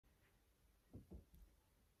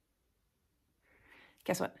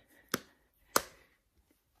Guess what?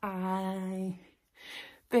 I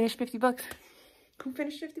finished 50 books. Who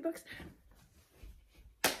finished 50 books?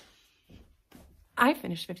 I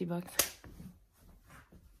finished 50 books.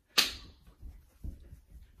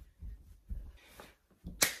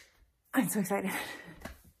 I'm so excited.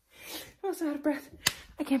 I'm so out of breath.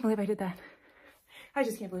 I can't believe I did that. I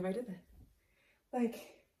just can't believe I did that. Like,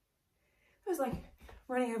 it was like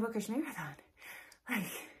running a bookish marathon. Like,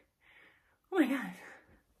 oh my God.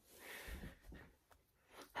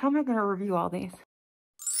 How am I going to review all these?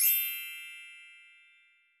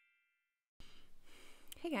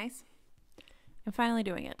 Hey guys, I'm finally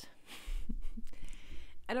doing it.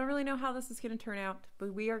 I don't really know how this is going to turn out,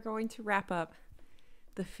 but we are going to wrap up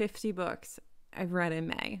the 50 books I've read in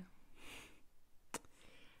May.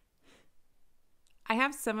 I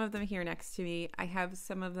have some of them here next to me. I have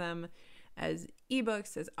some of them as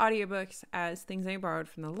ebooks, as audiobooks, as things I borrowed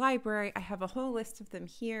from the library. I have a whole list of them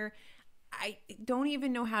here. I don't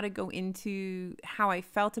even know how to go into how I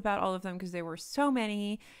felt about all of them because there were so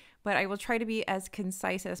many, but I will try to be as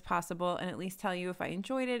concise as possible and at least tell you if I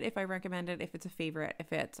enjoyed it, if I recommend it, if it's a favorite,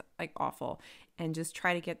 if it's like awful, and just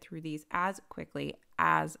try to get through these as quickly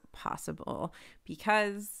as possible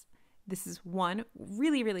because this is one,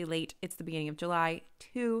 really, really late. It's the beginning of July.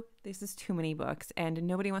 Two, this is too many books and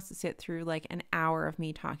nobody wants to sit through like an hour of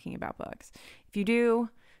me talking about books. If you do,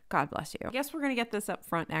 God bless you. I guess we're going to get this up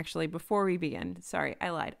front actually before we begin. Sorry, I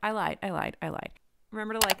lied.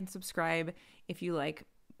 Remember to like and subscribe if you like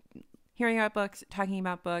hearing about books, talking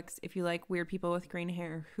about books, if you like weird people with green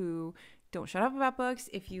hair who don't shut up about books,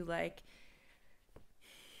 if you like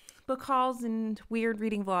book hauls and weird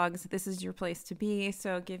reading vlogs, this is your place to be.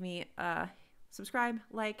 So give me a subscribe,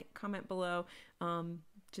 like, comment below.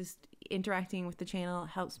 Just interacting with the channel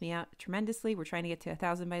helps me out tremendously. We're trying to get to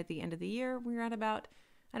 1,000 by the end of the year. We're at about,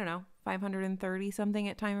 I don't know, 530 something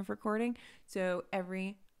at time of recording. So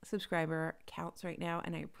every subscriber counts right now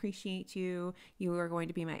and I appreciate you. You are going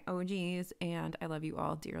to be my OGs and I love you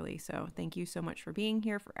all dearly. So thank you so much for being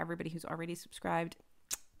here. For everybody who's already subscribed,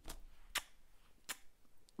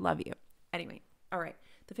 love you. Anyway, all right.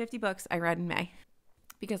 The 50 books I read in May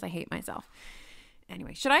because I hate myself.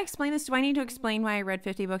 Anyway, should I explain this? Do I need to explain why I read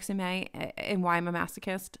 50 books in May and why I'm a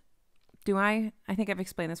masochist? Do I? I think I've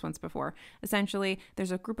explained this once before. Essentially,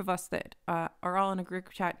 there's a group of us that are all in a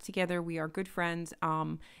group chat together. We are good friends,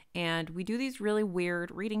 and we do these really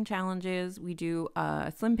weird reading challenges. We do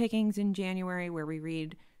Slim Pickings in January where we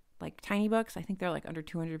read like tiny books. I think they're like under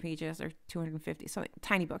 200 pages or 250, so like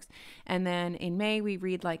tiny books. And then in May, we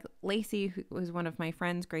read like Lacey, who was one of my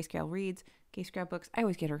friends, Grayscale Reads, Grayscale Books. I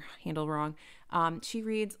always get her handle wrong. She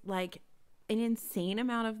reads like an insane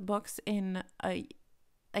amount of books in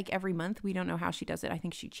like every month. We don't know how she does it. I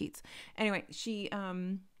think she cheats. Anyway, she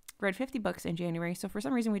read 50 books in January. So for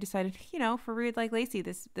some reason we decided, you know, for Read Like Lacey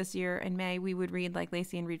this year in May, we would read like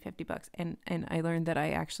Lacey and read 50 books. And I learned that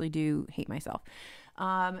I actually do hate myself.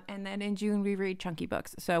 And then in June, we read chunky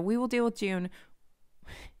books. So we will deal with June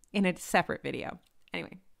in a separate video.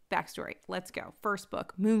 Anyway, backstory. Let's go. First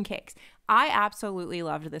book, Mooncakes. I absolutely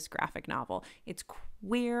loved this graphic novel. It's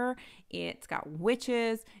queer. It's got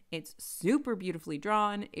witches. It's super beautifully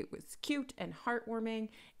drawn. It was cute and heartwarming,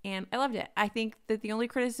 and I loved it. I think that the only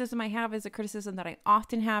criticism I have is a criticism that I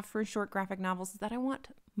often have for short graphic novels is that I want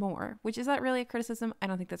more, which is that really a criticism? I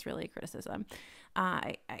don't think that's really a criticism.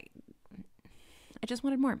 I just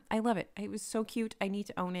wanted more. I love it. It was so cute. I need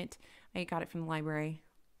to own it. I got it from the library.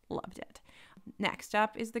 Loved it. Next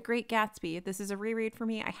up is The Great Gatsby. This is a reread for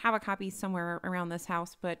me. I have a copy somewhere around this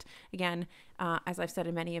house, but again, as I've said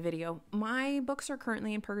in many a video, my books are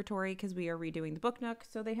currently in purgatory because we are redoing the Book Nook,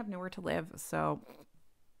 so they have nowhere to live. So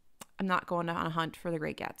I'm not going on a hunt for The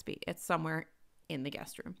Great Gatsby. It's somewhere in the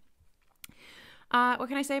guest room. What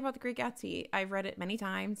can I say about The Great Gatsby? I've read it many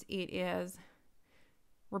times. It is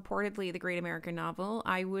reportedly the great American novel.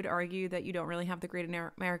 I would argue that you don't really have the great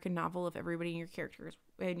American novel if everybody in your characters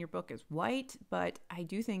in your book is white, but I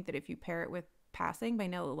do think that if you pair it with Passing by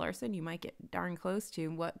Nella Larson, you might get darn close to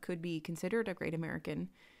what could be considered a great American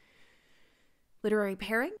literary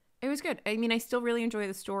pairing. It was good. I mean, I still really enjoy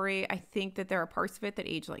the story. I think that there are parts of it that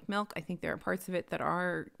age like milk. I think there are parts of it that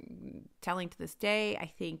are telling to this day. I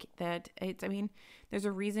think that there's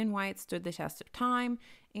a reason why it stood the test of time,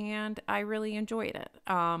 and I really enjoyed it.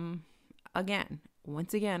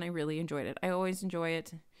 Once again, I really enjoyed it. I always enjoy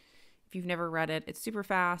it. If you've never read it, it's super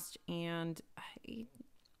fast, and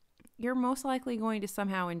you're most likely going to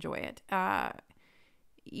somehow enjoy it.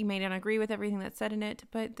 You may not agree with everything that's said in it,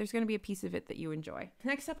 but there's going to be a piece of it that you enjoy.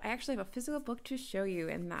 Next up, I actually have a physical book to show you,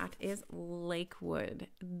 and that is Lakewood.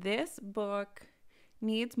 This book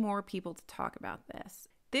needs more people to talk about this.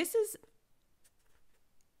 This is,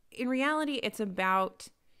 in reality, it's about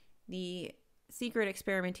the secret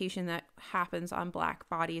experimentation that happens on Black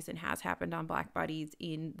bodies and has happened on Black bodies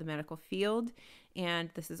in the medical field. And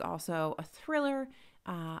this is also a thriller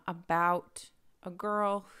about a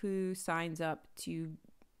girl who signs up to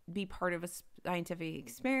be part of a scientific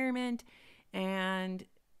experiment and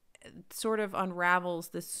sort of unravels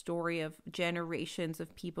this story of generations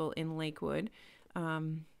of people in Lakewood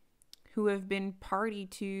who have been party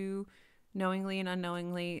to, knowingly and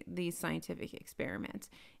unknowingly, these scientific experiments.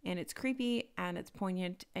 And it's creepy and it's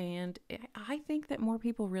poignant, and I think that more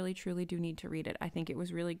people really truly do need to read it. I think it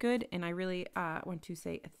was really good, and I really want to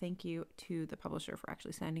say a thank you to the publisher for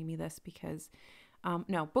actually sending me this, because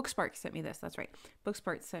no, Bookspark sent me this. That's right.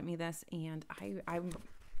 Bookspark sent me this, and I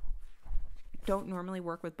don't normally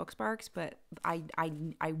work with Booksparks, but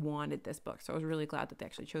I wanted this book, so I was really glad that they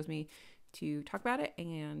actually chose me to talk about it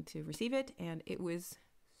and to receive it, and it was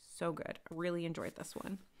so good. I really enjoyed this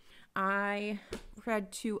one. I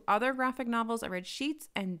read 2 other graphic novels. I read Sheets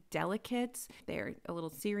and Delicates. They're a little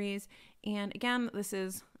series, and again, this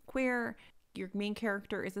is queer. Your main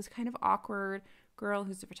character is this kind of awkward girl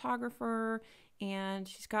who's a photographer, and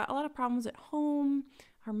she's got a lot of problems at home.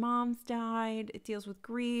 Her mom's died. It deals with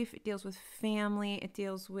grief. It deals with family. It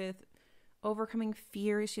deals with overcoming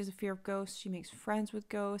fears. She has a fear of ghosts. She makes friends with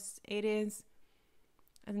ghosts. It is,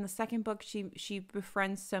 and in the second book, she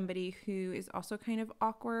befriends somebody who is also kind of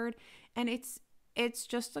awkward, and it's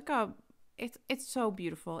just like it's so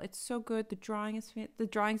beautiful. It's so good. The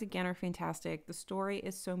drawings again are fantastic. The story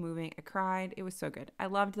is so moving. I cried. It was so good. I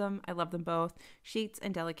loved them. I love them both. Sheets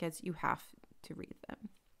and Delicates. You have to read them.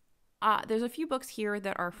 There's a few books here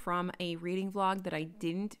that are from a reading vlog that I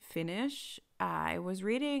didn't finish. I was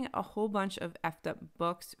reading a whole bunch of effed up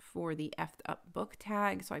books for the effed up book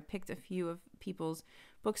tag, so I picked a few of people's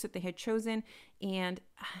books that they had chosen, and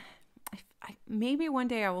maybe one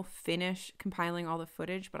day I will finish compiling all the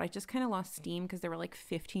footage, but I just kind of lost steam because there were like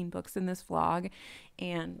 15 books in this vlog,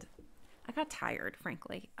 and I got tired,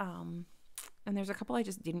 frankly. And there's a couple I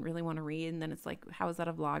just didn't really want to read, and then it's like, how is that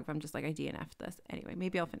a vlog if I'm just like, I DNF'd this? Anyway,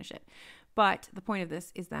 maybe I'll finish it. But the point of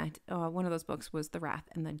this is that one of those books was The Wrath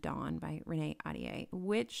and the Dawn by Renee Ahdieh,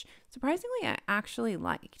 which surprisingly I actually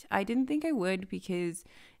liked. I didn't think I would, because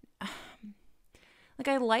like,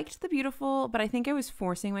 I liked The Beautiful, but I think I was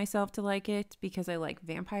forcing myself to like it because I like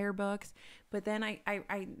vampire books. But then I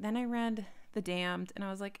read The Damned, and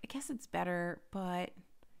I was like, I guess it's better, but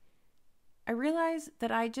I realized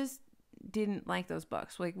that I just didn't like those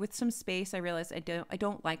books. Like, with some space, I realized I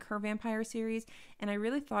don't like her vampire series, and I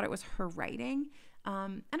really thought it was her writing,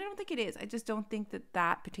 and I don't think it is. I just don't think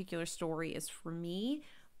that particular story is for me.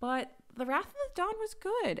 But The Wrath of the Dawn was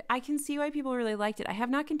good. I can see why people really liked it. I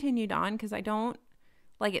have not continued on because I don't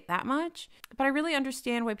like it that much, but I really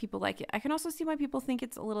understand why people like it. I can also see why people think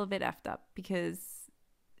it's a little bit effed up, because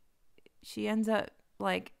she ends up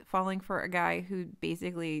like falling for a guy who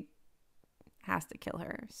basically has to kill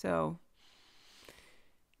her. So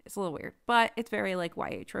it's a little weird, but it's very like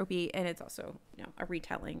YA tropey, and it's also, you know, a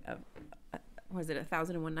retelling of was it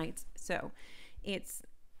 1001 Nights. So it's,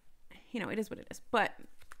 you know, it is what it is. But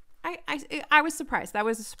I was surprised. That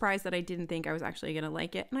was a surprise that I didn't think I was actually going to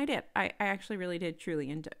like it, and I did. I actually really did truly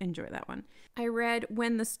enjoy that one. I read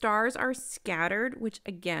When the Stars Are Scattered, which,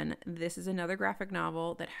 again, this is another graphic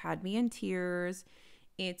novel that had me in tears.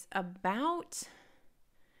 It's about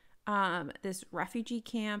this refugee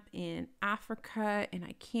camp in Africa, and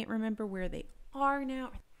I can't remember where they are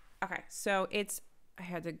now. Okay, so I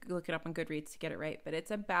had to look it up on Goodreads to get it right, but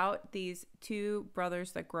it's about these 2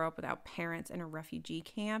 brothers that grow up without parents in a refugee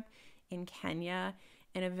camp in Kenya,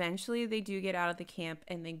 and eventually they do get out of the camp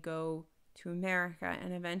and they go to America,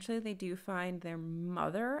 and eventually they do find their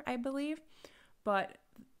mother, I believe, but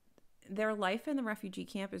their life in the refugee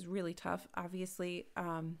camp is really tough, obviously.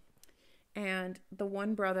 And the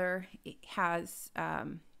one brother has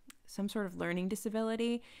some sort of learning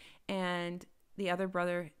disability, and the other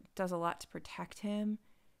brother does a lot to protect him.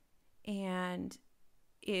 And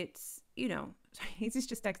it's, you know, he's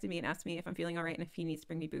just texted me and asked me if I'm feeling all right and if he needs to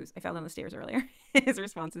bring me booze. I fell down the stairs earlier. His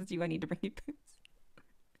response is, do I need to bring you booze?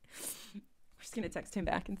 I'm just going to text him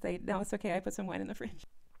back and say, no, it's okay. I put some wine in the fridge.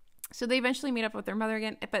 So they eventually meet up with their mother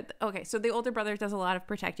again. But okay, so the older brother does a lot of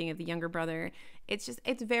protecting of the younger brother. It's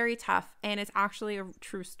very tough, and it's actually a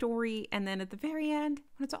true story. And then at the very end,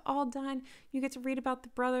 when it's all done, you get to read about the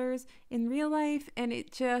brothers in real life, and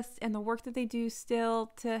and the work that they do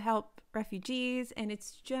still to help refugees. And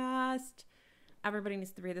it's just Everybody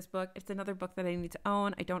needs to read this book. It's another book that I need to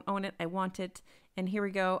own. I don't own it. I want it. And here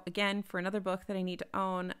we go again for another book that I need to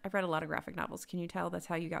own. I've read a lot of graphic novels. Can you tell? That's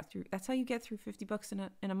how you get through 50 books in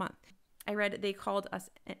a month. I read They Called Us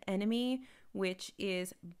Enemy, which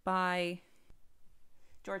is by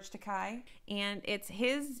George Takei. And it's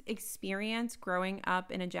his experience growing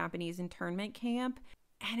up in a Japanese internment camp.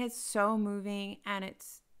 And it's so moving, and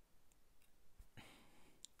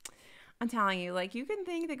I'm telling you, like, you can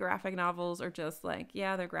think that graphic novels are just like,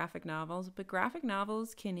 yeah, they're graphic novels, but graphic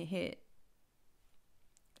novels can hit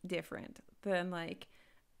different than like,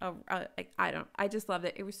 I just loved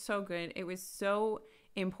it. It was so good. It was so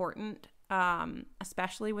important,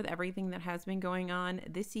 especially with everything that has been going on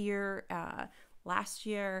this year, last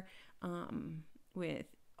year, with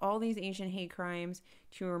all these Asian hate crimes,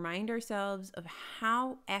 to remind ourselves of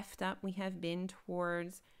how effed up we have been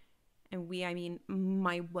towards, and I mean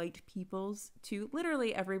my white peoples, to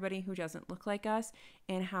literally everybody who doesn't look like us,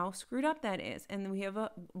 and how screwed up that is. And we have a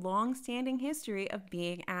long-standing history of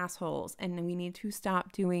being assholes, and we need to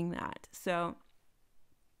stop doing that. So,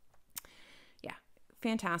 yeah,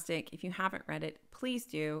 fantastic. If you haven't read it, please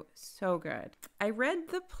do. So good. I read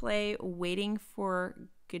the play Waiting for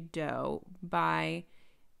Godot by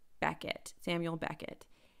Samuel Beckett.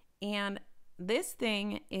 And this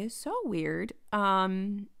thing is so weird.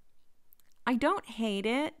 I don't hate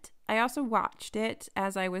it. I also watched it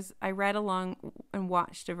as I read along and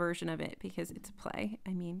watched a version of it because it's a play.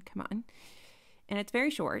 I mean, come on. And it's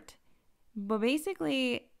very short. But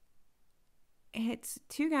basically, it's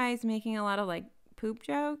two guys making a lot of like poop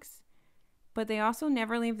jokes, but they also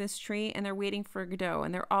never leave this tree, and they're waiting for Godot,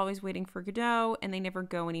 and they're always waiting for Godot, and they never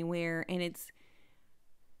go anywhere. And it's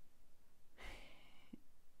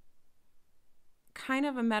kind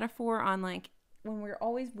of a metaphor on like, when you're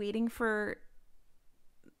always waiting for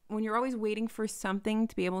something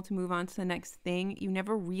to be able to move on to the next thing, you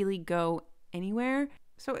never really go anywhere.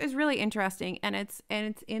 So it's really interesting, and it's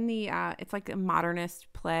in the it's like a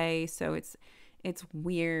modernist play, so it's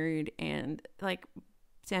weird, and like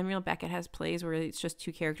Samuel Beckett has plays where it's just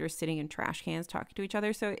two characters sitting in trash cans talking to each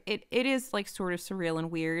other, so it is like sort of surreal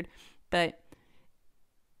and weird, but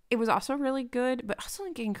it was also really good, but also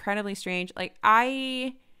like incredibly strange. Like,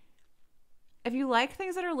 if you like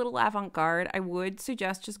things that are a little avant-garde, I would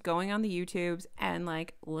suggest just going on the YouTubes and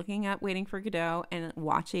like looking up Waiting for Godot and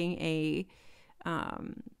watching a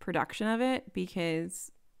production of it,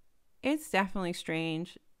 because it's definitely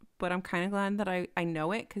strange, but I'm kind of glad that I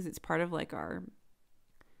know it, because it's part of like our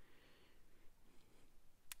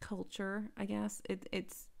culture, I guess.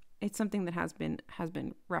 It's something that has been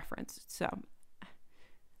referenced, so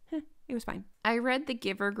it was fine. I read The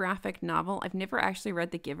Giver graphic novel. I've never actually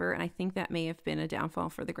read The Giver, and I think that may have been a downfall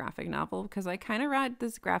for the graphic novel, because I kind of read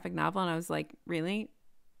this graphic novel and I was like, really?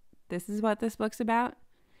 This is what this book's about?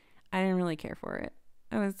 I didn't really care for it.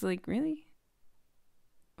 I was like, really?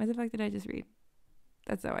 What the fuck did I just read?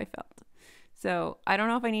 That's how I felt. So I don't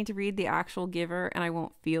know if I need to read the actual Giver and I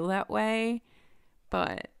won't feel that way,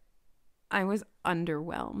 but I was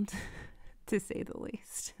underwhelmed, to say the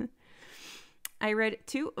least. I read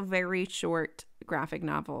two very short graphic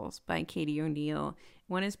novels by Katie O'Neill.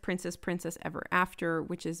 One is Princess Ever After,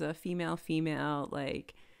 which is a female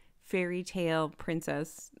like fairy tale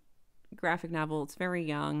princess graphic novel. It's very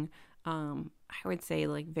young. I would say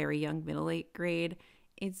like very young, middle grade.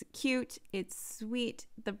 It's cute. It's sweet.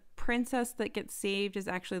 The princess that gets saved is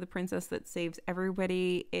actually the princess that saves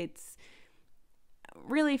everybody. It's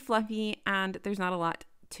really fluffy, and there's not a lot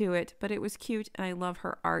to it, but it was cute, and I love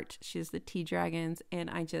her art. She has the tea dragons, and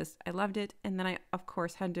I loved it. And then I of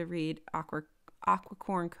course had to read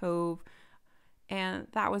Aquacorn Cove, and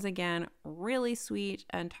that was again really sweet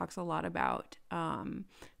and talks a lot about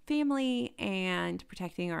family and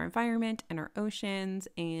protecting our environment and our oceans,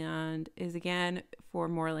 and is again for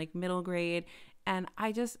more like middle grade. And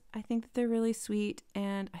I think that they're really sweet,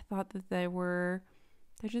 and I thought that they're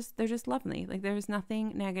just lovely. Like, there's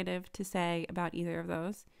nothing negative to say about either of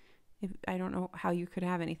those. I don't know how you could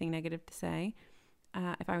have anything negative to say.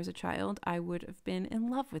 If I was a child, I would have been in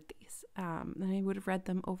love with these. And I would have read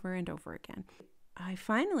them over and over again. I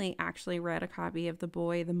finally actually read a copy of The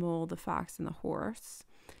Boy, the Mole, the Fox, and the Horse,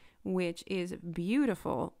 which is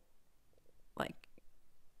beautiful. Like,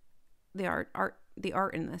 the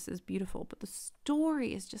art in this is beautiful, but the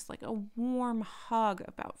story is just like a warm hug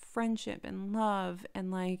about friendship and love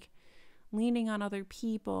and like leaning on other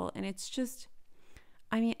people. And it's just,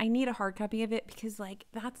 I mean, I need a hard copy of it, because like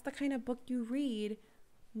that's the kind of book you read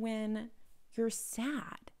when you're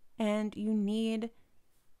sad and you need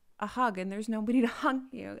a hug and there's nobody to hug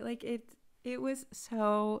you. Like, it was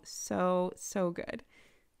so good.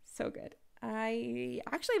 So good. I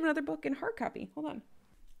actually have another book in hard copy. Hold on.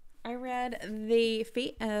 I read The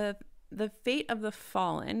Fate of the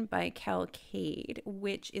Fallen by Kel Cade,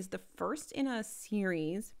 which is the first in a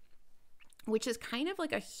series, which is kind of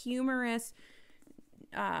like a humorous,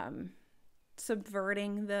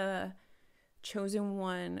 subverting the chosen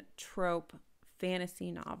one trope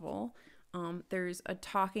fantasy novel. There's a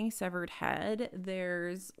talking severed head.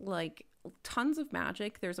 There's like tons of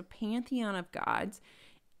magic. There's a pantheon of gods.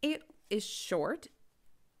 It is short,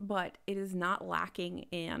 but it is not lacking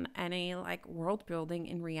in any like world building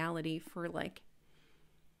in reality for like,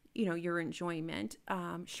 you know, your enjoyment.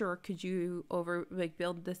 Sure, could you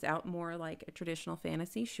build this out more like a traditional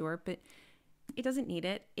fantasy? Sure, but it doesn't need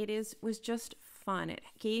it. Was just fun. It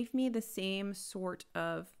gave me the same sort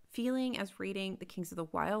of feeling as reading The Kings of the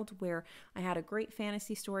Wild, where I had a great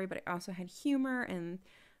fantasy story, but I also had humor, and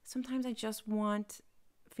sometimes I just want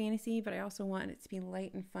fantasy, but I also want it to be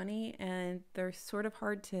light and funny, and they're sort of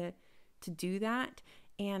hard to do that.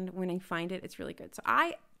 And when I find it, it's really good. So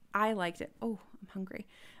I liked it. Oh, I'm hungry.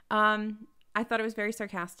 I thought it was very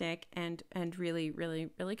sarcastic and really, really,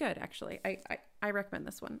 really good, actually. I recommend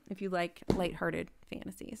this one if you like lighthearted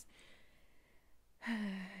fantasies.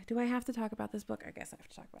 Do I have to talk about this book? I guess I have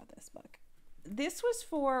to talk about this book. This was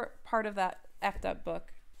for part of that effed up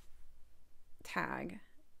book tag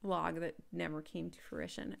vlog that never came to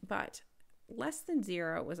fruition, but Less Than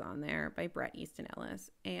Zero was on there by Bret Easton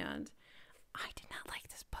Ellis, and I did not like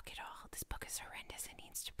this book at all. This book is horrendous. It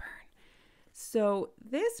needs to burn. So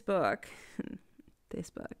this book,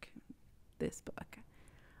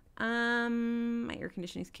 my air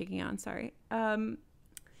conditioning is kicking on, sorry,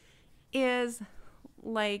 is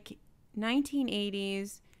like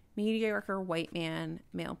 1980s mediocre white man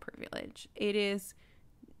male privilege.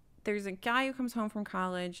 There's a guy who comes home from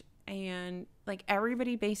college, and like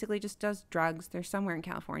everybody basically just does drugs. They're somewhere in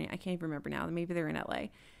California. I can't even remember now. Maybe they're in LA.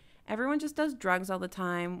 Everyone just does drugs all the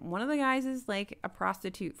time. One of the guys is like a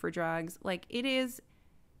prostitute for drugs. Like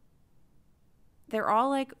they're all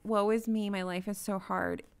like, woe is me, my life is so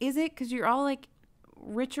hard. Is it? Because you're all like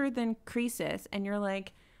richer than Croesus, and you're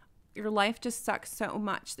like, your life just sucks so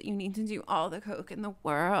much that you need to do all the coke in the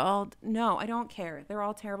world. No, I don't care. They're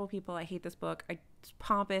all terrible people. I hate this book. It's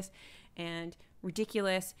pompous and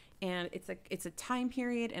ridiculous, and it's a time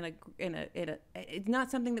period and it's not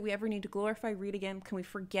something that we ever need to glorify. Read again. Can we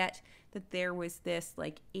forget that there was this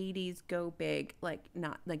like 80s go big, like,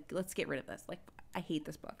 not like, let's get rid of this. Like, I hate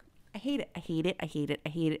this book. I hate it. I hate it. I hate it. I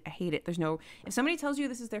hate it. I hate it. If somebody tells you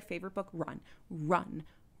this is their favorite book, run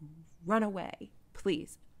away,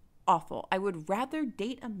 please. Awful. I would rather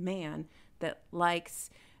date a man that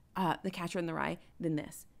likes The Catcher in the Rye than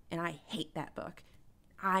this. And I hate that book.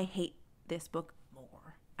 I hate this book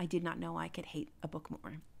more. I did not know I could hate a book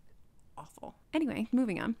more. Awful. Anyway,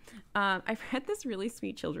 moving on. I've read this really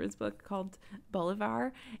sweet children's book called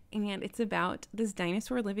Bolivar, and it's about this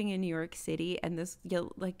dinosaur living in New York City, and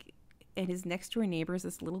and his next door neighbor is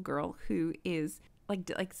this little girl who is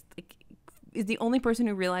is the only person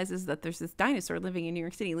who realizes that there's this dinosaur living in New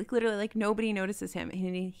York City. Like, literally, like, nobody notices him.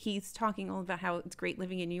 And he's talking all about how it's great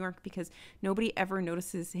living in New York because nobody ever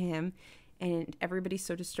notices him. And everybody's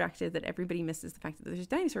so distracted that everybody misses the fact that there's a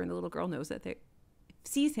dinosaur. And the little girl knows that they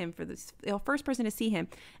sees him for this, the first person to see him.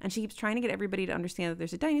 And she keeps trying to get everybody to understand that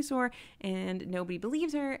there's a dinosaur. And nobody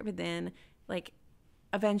believes her. But then, like,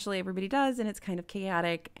 eventually everybody does. And it's kind of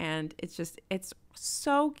chaotic. And it's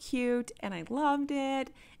so cute. And I loved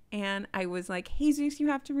it. And I was like, Jesus, you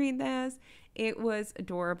have to read this. It was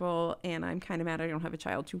adorable, and I'm kind of mad I don't have a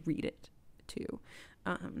child to read it to.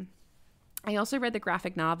 I also read the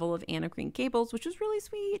graphic novel of Anne of Green Gables, which was really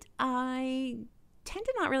sweet. I tend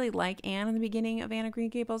to not really like Anne in the beginning of Anne of Green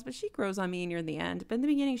Gables, but she grows on me near the end. But in the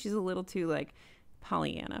beginning, she's a little too, like,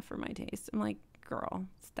 Pollyanna for my taste. I'm like, girl,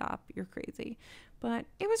 stop. You're crazy. But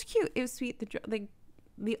it was cute. It was sweet.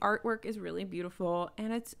 The artwork is really beautiful,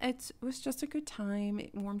 and it was just a good time.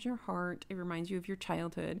 It warms your heart. It reminds you of your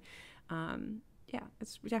childhood. Yeah,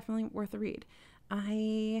 it's definitely worth a read.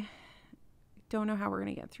 I don't know how we're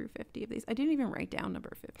going to get through 50 of these. I didn't even write down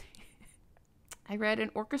number 50. I read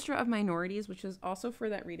An Orchestra of Minorities, which was also for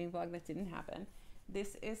that reading vlog that didn't happen.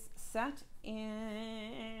 This is set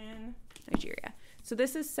in Nigeria. So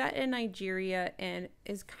this is set in Nigeria and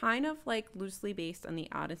is kind of like loosely based on the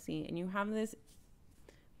Odyssey. And you have this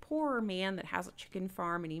poor man that has a chicken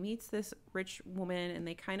farm, and he meets this rich woman, and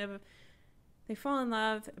they fall in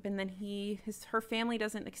love, and then her family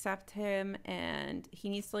doesn't accept him, and he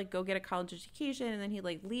needs to like go get a college education, and then he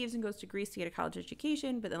like leaves and goes to Greece to get a college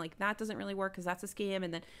education, but then like that doesn't really work because that's a scam,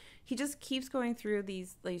 and then he just keeps going through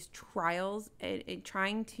these trials and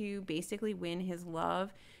trying to basically win his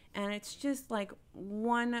love, And it's just like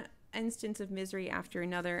one instance of misery after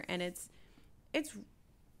another, and it's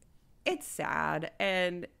sad,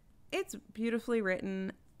 and it's beautifully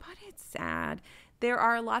written, but it's sad. There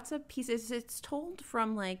are lots of pieces. It's told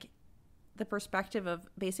from like the perspective of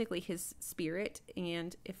basically his spirit,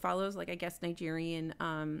 and it follows like, I guess, Nigerian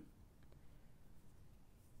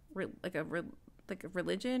like a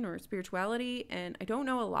religion or spirituality, and I don't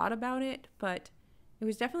know a lot about it, but it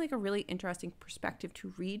was definitely like a really interesting perspective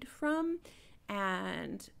to read from.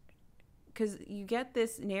 And because you get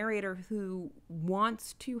this narrator who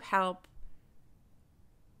wants to help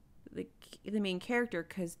the main character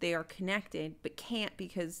because they are connected, but can't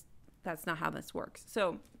because that's not how this works.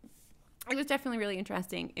 So it was definitely really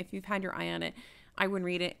interesting. If you've had your eye on it, I would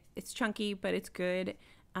read it. It's chunky, but it's good.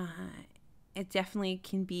 It definitely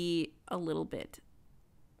can be a little bit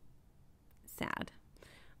sad.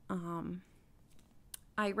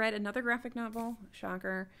 I read another graphic novel,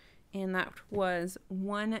 shocker, and that was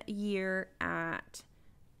 1 Year at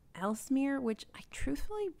Ellesmere, which I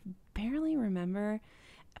truthfully barely remember,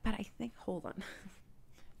 but I think, hold on.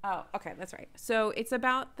 Oh, okay, that's right. So it's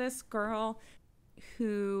about this girl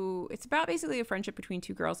who, it's about basically a friendship between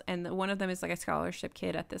two girls, and one of them is like a scholarship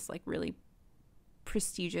kid at this like really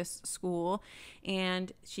prestigious school,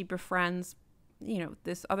 and she befriends,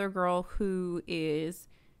 this other girl who is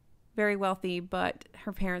very wealthy, but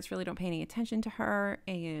her parents really don't pay any attention to her,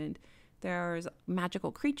 and there's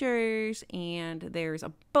magical creatures, and there's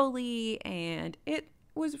a bully, and it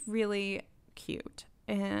was really cute.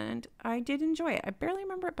 And I did enjoy it. I barely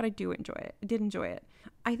remember it, but I do enjoy it. I did enjoy it.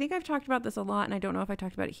 I think I've talked about this a lot, and I don't know if I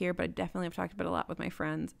talked about it here, but I definitely have talked about it a lot with my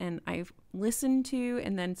friends. And I've listened to,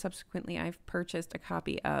 and then subsequently I've purchased a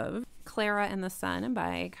copy of Clara and the Sun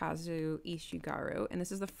by Kazuo Ishiguro. And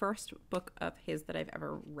this is the first book of his that I've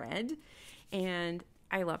ever read. And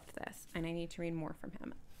I loved this, and I need to read more from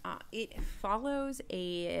him. It follows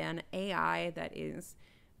an AI that is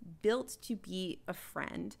built to be a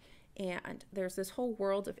friend. And there's this whole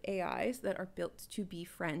world of AIs that are built to be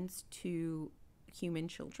friends to human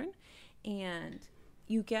children. And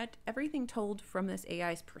you get everything told from this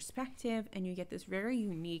AI's perspective, and you get this very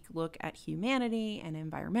unique look at humanity and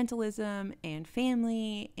environmentalism and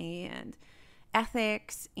family and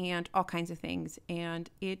ethics and all kinds of things. And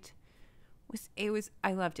it was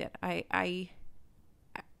I loved it. I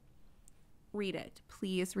read it.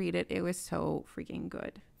 Please read it. It was so freaking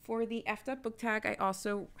good. For the effed up book tag, I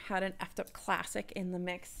also had an effed up classic in the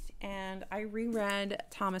mix, and I reread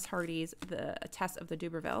Thomas Hardy's The Test of the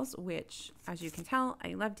D'Urbervilles, which, as you can tell,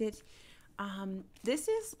 I loved it. This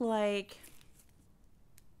is like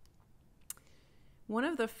one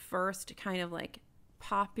of the first kind of like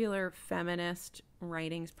popular feminist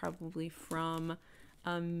writings, probably from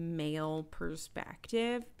a male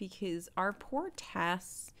perspective, because our poor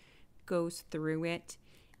Tess goes through it.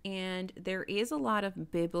 And there is a lot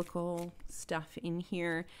of biblical stuff in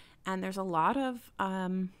here, and there's a lot of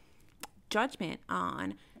judgment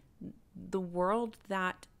on the world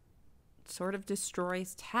that sort of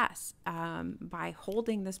destroys Tess by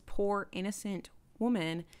holding this poor, innocent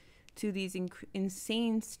woman to these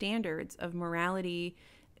insane standards of morality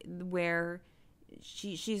where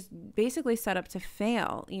she's basically set up to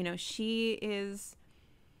fail.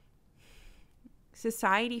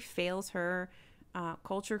 Society fails her.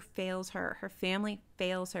 Culture fails her. Her family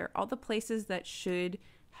fails her. All the places that should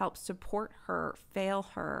help support her fail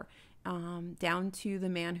her, down to the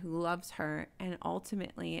man who loves her. And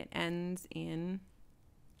ultimately it ends in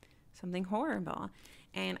something horrible.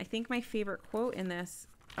 And I think my favorite quote in this,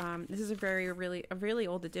 this is a really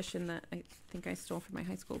old edition that I think I stole from my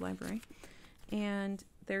high school library. And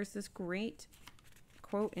there's this great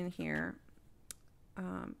quote in here,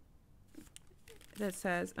 that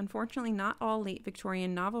says, "Unfortunately, not all late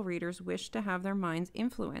Victorian novel readers wish to have their minds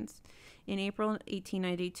influenced. In April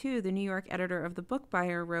 1892, the New York editor of the Book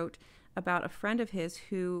Buyer wrote about a friend of his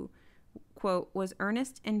who, quote, was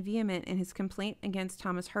earnest and vehement in his complaint against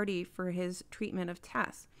Thomas Hardy for his treatment of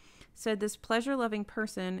Tess. Said this pleasure-loving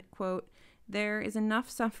person, quote, there is enough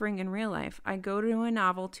suffering in real life. I go to a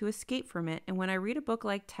novel to escape from it, and when I read a book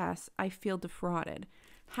like Tess, I feel defrauded."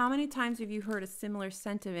 How many times have you heard a similar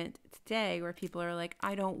sentiment today where people are like,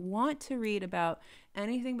 I don't want to read about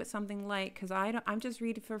anything but something light because I'm just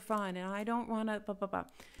reading for fun and I don't want to blah, blah, blah.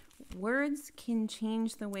 Words can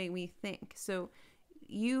change the way we think. So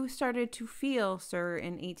you started to feel, sir,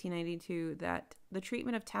 in 1892 that the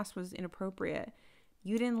treatment of Tess was inappropriate.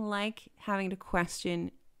 You didn't like having to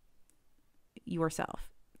question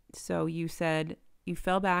yourself. So you said you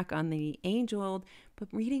fell back on the age-old, but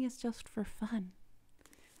reading is just for fun.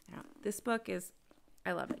 This book is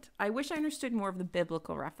I love it. I wish I understood more of the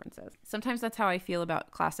biblical references. Sometimes that's how I feel about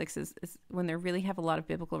classics is when they really have a lot of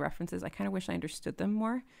biblical references. I kind of wish I understood them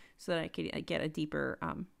more so that I could get a deeper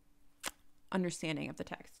understanding of the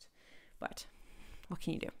text. But what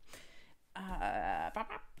can you do?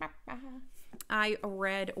 I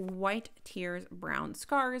read White Tears, Brown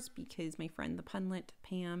Scars because my friend the punlet,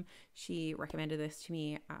 Pam, she recommended this to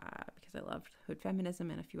me because I loved hood feminism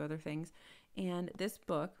and a few other things. And this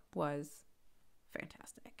book was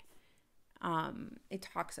fantastic. It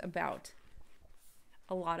talks about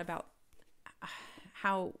a lot about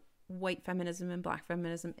how white feminism and black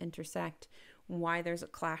feminism intersect, why there's a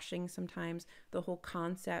clashing sometimes, the whole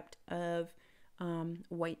concept of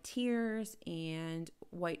white tears and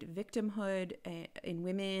white victimhood in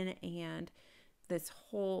women, and this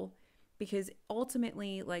whole, because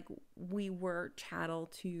ultimately, like, we were chattel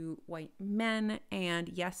to white men, and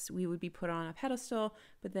yes, we would be put on a pedestal,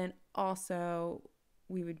 but then also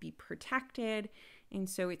we would be protected. And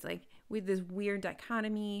so it's like with this weird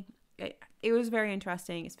dichotomy. It was very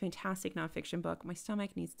interesting. It's a fantastic nonfiction book. My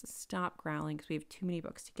stomach needs to stop growling because we have too many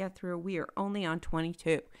books to get through. We are only on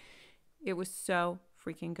 22. It was so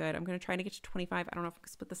freaking good. I'm going to try to get to 25. I don't know if I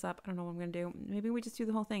can split this up. I don't know what I'm going to do. Maybe we just do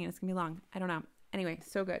the whole thing and it's going to be long. I don't know. Anyway,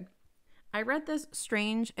 so good. I read this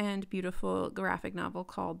strange and beautiful graphic novel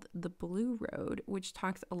called The Blue Road, which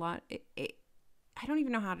talks a lot. I don't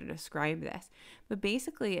even know how to describe this, but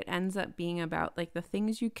basically it ends up being about like the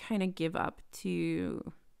things you kind of give up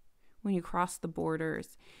to when you cross the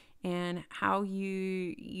borders, and how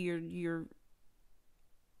you're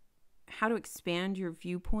how to expand your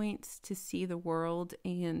viewpoints to see the world,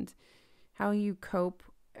 and how you cope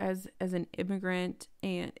as an immigrant.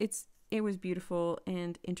 And it was beautiful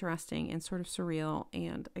and interesting and sort of surreal,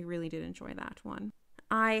 and I really did enjoy that one.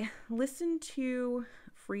 I listened to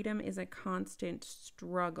Freedom is a Constant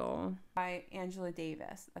Struggle by Angela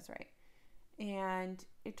Davis. That's right. And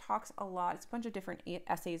it talks a lot. It's a bunch of different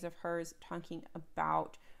essays of hers talking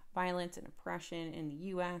about violence and oppression in the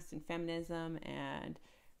U.S. and feminism and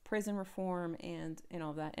prison reform and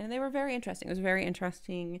all of that. And they were very interesting. It was a very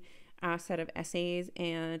interesting set of essays.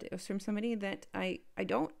 And it was from somebody that I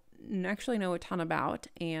don't actually know a ton about.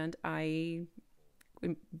 And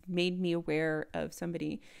it made me aware of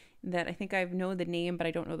somebody that I think I know the name, but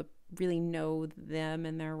I don't really know them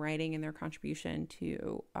and their writing and their contribution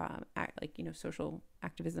to social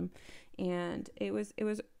activism. And they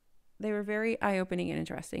were very eye-opening and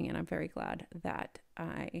interesting, and I'm very glad that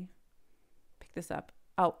I picked this up.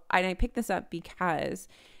 Oh, and I picked this up because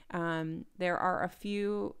there were a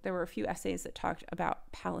few essays that talked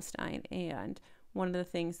about Palestine, and one of the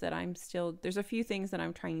things that there's a few things that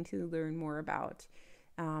I'm trying to learn more about.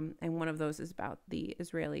 And one of those is about the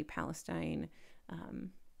Israeli-Palestine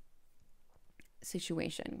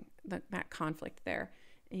situation, that conflict there,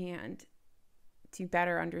 and to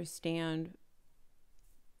better understand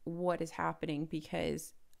what is happening,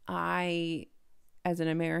 because I, as an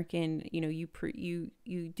American,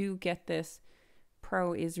 you do get this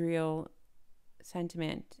pro-Israel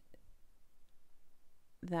sentiment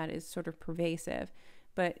that is sort of pervasive,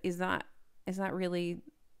 but is that really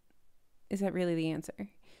the answer?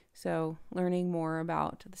 So learning more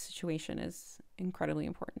about the situation is incredibly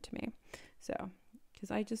important to me. So,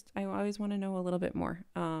 because I always want to know a little bit more.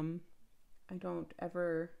 I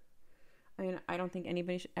don't think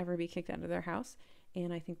anybody should ever be kicked out of their house.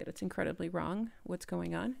 And I think that it's incredibly wrong what's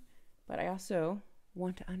going on. But I also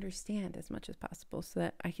want to understand as much as possible so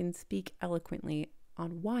that I can speak eloquently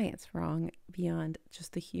on why it's wrong beyond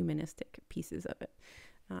just the humanistic pieces of it,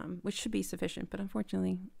 which should be sufficient. But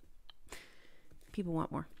unfortunately, people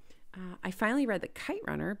want more. I finally read The Kite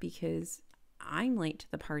Runner because I'm late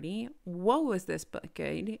to the party. Whoa, was this book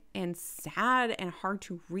good and sad and hard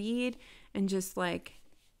to read, and just like,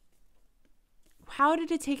 how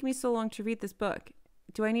did it take me so long to read this book?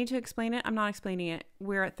 Do I need to explain it? I'm not explaining it.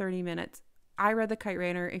 We're at 30 minutes. I read The Kite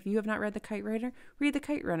Runner. If you have not read The Kite Runner, read The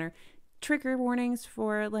Kite Runner. Trigger warnings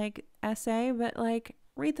for like essay, but like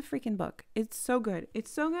read the freaking book. It's so good.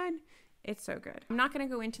 It's so good. It's so good. I'm not going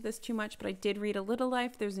to go into this too much, but I did read A Little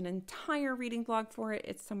Life. There's an entire reading blog for it.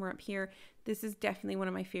 It's somewhere up here. This is definitely one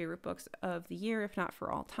of my favorite books of the year, if not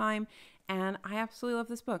for all time. And I absolutely love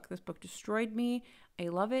this book. This book destroyed me. I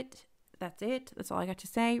love it. That's it. That's all I got to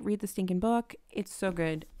say. Read the stinking book. It's so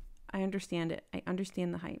good. I understand it. I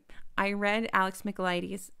understand the hype. I read Alex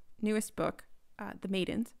Michaelides' newest book, The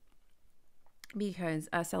Maidens, because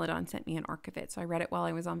Celadon sent me an arc of it. So I read it while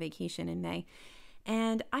I was on vacation in May.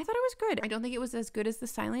 And I thought it was good. I don't think it was as good as The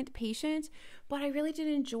Silent Patient, but I really did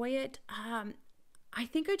enjoy it. I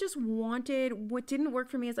think I just wanted, what didn't work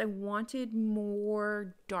for me is I wanted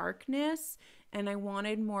more darkness, and I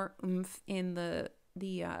wanted more oomph in the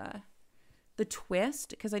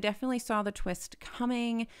twist, because I definitely saw the twist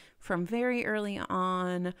coming from very early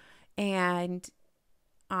on, and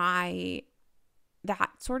that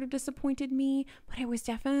sort of disappointed me. But it was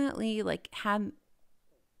definitely like,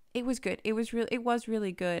 it was good. It was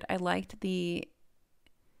really good. I liked the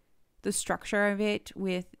structure of it,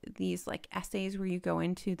 with these like essays where you go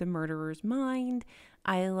into the murderer's mind.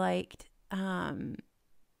 I liked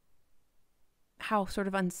how sort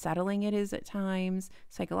of unsettling it is at times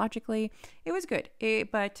psychologically. It was good.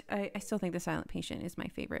 But I still think The Silent Patient is my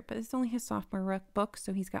favorite. But it's only his sophomore book,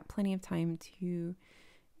 so he's got plenty of time to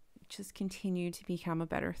just continue to become a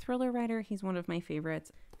better thriller writer. He's one of my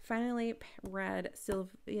favorites. Finally read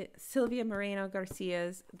Sylvia Moreno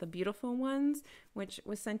Garcia's The Beautiful Ones, which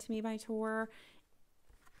was sent to me by Tor.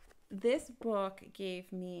 This book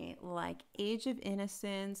gave me like Age of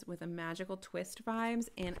Innocence with a magical twist vibes,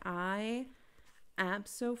 and I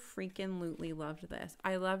abso-freaking-lutely loved this.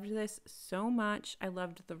 I loved this so much. I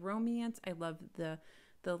loved the romance. I loved the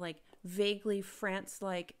like vaguely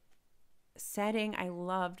France-like setting. I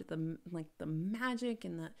loved the magic,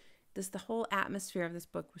 and the whole atmosphere of this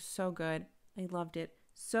book was so good. I loved it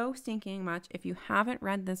so stinking much. If you haven't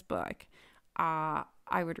read this book, I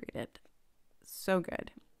would read it. So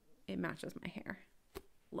good. It matches my hair.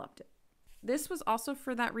 Loved it. This was also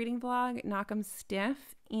for that reading vlog, Knock 'em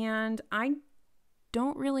Stiff, and I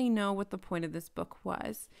don't really know what the point of this book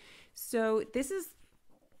was. So this is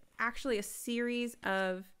actually a series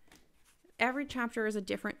of, every chapter is a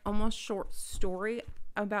different, almost short story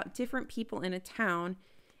about different people in a town,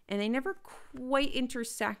 and they never quite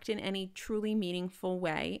intersect in any truly meaningful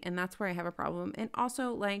way, and that's where I have a problem. And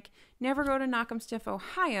also, like, never go to Knock 'em Stiff,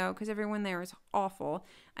 Ohio, because everyone there is awful.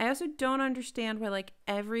 I also don't understand why, like,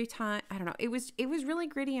 every time, I don't know, it was really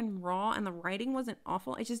gritty and raw, and the writing wasn't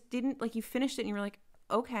awful. It just didn't, like, you finished it and you were like,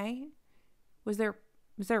 okay, was there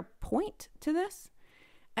a point to this?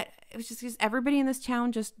 It was just everybody in this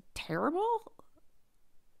town just terrible.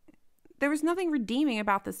 There was nothing redeeming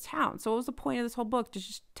about this town. So what was the point of this whole book? To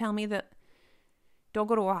just tell me that don't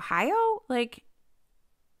go to Ohio? Like,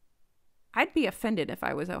 I'd be offended if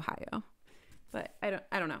I was Ohio. But I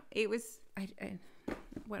don't know. It was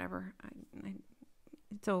whatever.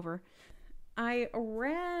 It's over. I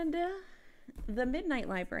read The Midnight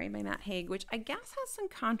Library by Matt Haig, which I guess has some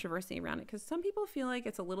controversy around it, because some people feel like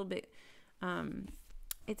it's a little bit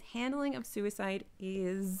its handling of suicide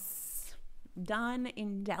is done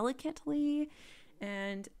indelicately,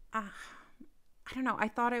 and I don't know.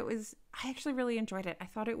 I actually really enjoyed it. I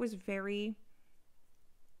thought it was very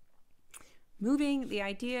moving. The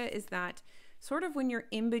idea is that sort of when you're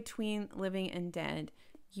in between living and dead,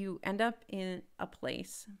 you end up in a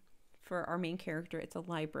place. For our main character, it's a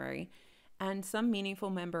library, and some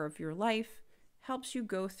meaningful member of your life helps you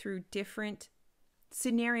go through different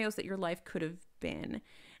scenarios that your life could have been.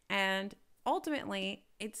 And ultimately,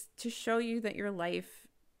 it's to show you that your life,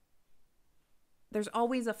 there's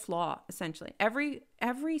always a flaw, essentially. Every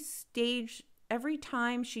stage, every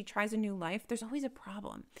time she tries a new life, there's always a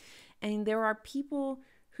problem. And there are people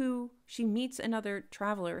who she meets, another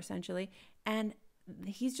traveler, essentially, and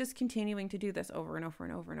he's just continuing to do this over and over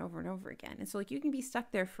and over and over and over again. And so, like, you can be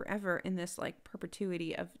stuck there forever in this, like,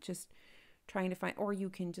 perpetuity of just trying to find, or you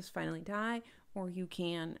can just finally die, or you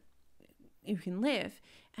can live.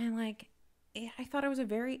 And, like, I thought it was a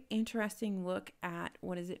very interesting look at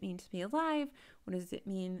what does it mean to be alive? What does it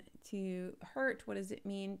mean to hurt? What does it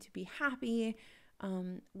mean to be happy?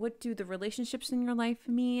 What do the relationships in your life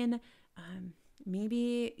mean?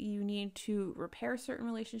 Maybe you need to repair certain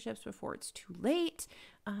relationships before it's too late.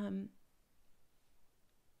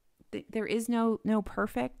 There is no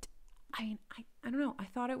perfect. I don't know. I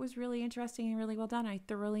thought it was really interesting and really well done. I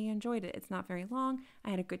thoroughly enjoyed it. It's not very long. I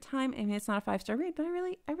had a good time. I mean, it's not a 5-star read, but I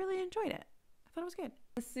really enjoyed it. I thought it was good.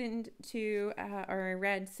 Listened to or I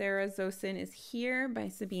read Sarah Zosin is Here by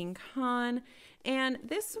Sabine Khan, and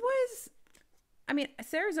this was, I mean,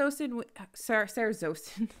 Sarah Hussein,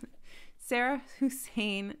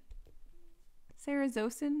 Sarah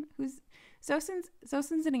Zosin,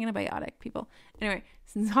 Zosin's an antibiotic, people. Anyway,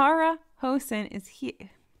 Sarah Hussein is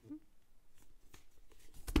here.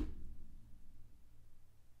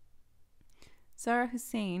 Zara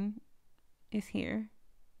Hussein is here.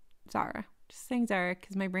 Zara. Just saying Zara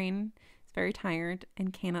because my brain is very tired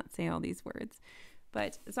and cannot say all these words.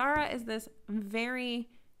 But Zara is this very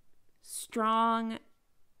strong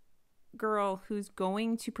girl who's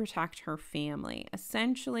going to protect her family.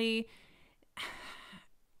 Essentially,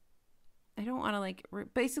 I don't want to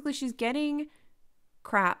basically she's getting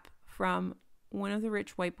crap from one of the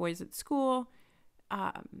rich white boys at school.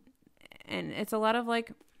 And it's a lot of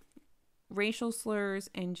like racial slurs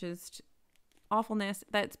and just awfulness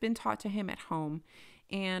that's been taught to him at home.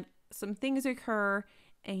 And some things occur,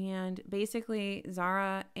 and basically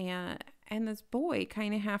Zara and this boy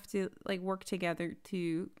kind of have to like work together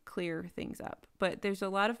to clear things up. But there's a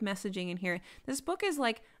lot of messaging in here. This book is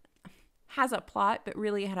like has a plot, but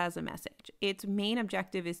really it has a message. Its main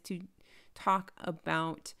objective is to talk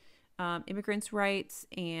about immigrants' rights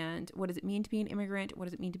and what does it mean to be an immigrant? What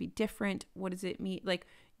does it mean to be different? What does it mean? Like,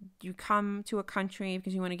 you come to a country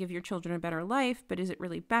because you want to give your children a better life, but is it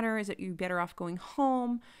really better? Is it you better off going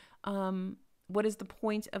home? What is the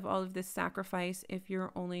point of all of this sacrifice if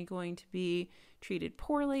you're only going to be treated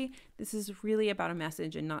poorly? This is really about a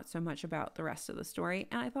message and not so much about the rest of the story.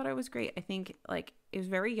 And I thought it was great. I think like it was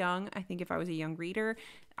very young. I think if I was a young reader,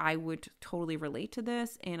 I would totally relate to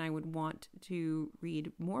this and I would want to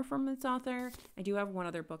read more from this author. I do have one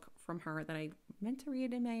other book from her that I meant to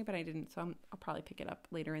read in May, but I didn't. So I'll probably pick it up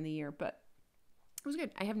later in the year, but it was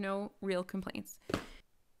good. I have no real complaints.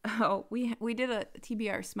 Oh, we did a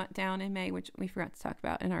TBR smut down in May, which we forgot to talk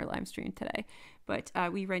about in our live stream today. But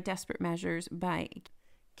we read Desperate Measures by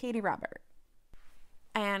Katie Robert.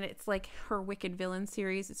 And it's like her Wicked Villain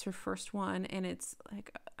series. It's her first one. And it's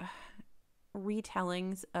like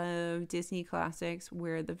retellings of Disney classics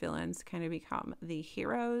where the villains kind of become the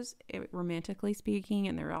heroes, romantically speaking.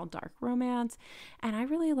 And they're all dark romance. And I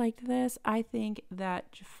really liked this. I think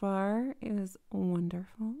that Jafar is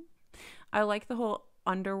wonderful. I like the whole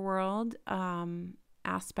underworld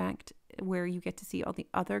aspect where you get to see all the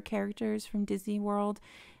other characters from Disney World,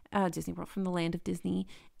 from the land of Disney,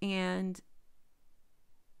 and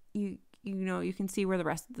you can see where the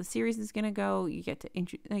rest of the series is going to go. You get to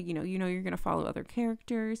you're going to follow other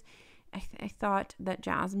characters. I thought that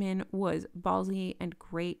Jasmine was ballsy and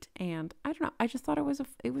great, and I don't know, I just thought it was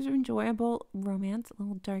an enjoyable romance, a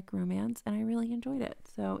little dark romance, and I really enjoyed it.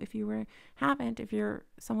 So if you're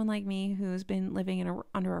someone like me who's been living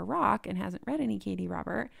under a rock and hasn't read any Katie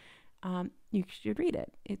Robert, you should read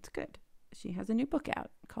it. It's good. She has a new book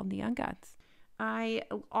out called Neon Gods. I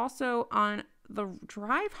also, on the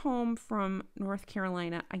drive home from North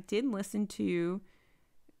Carolina, I did listen to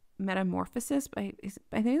Metamorphosis I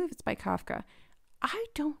think it's by Kafka. I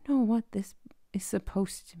don't know what this is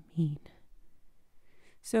supposed to mean.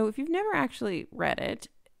 So if you've never actually read it,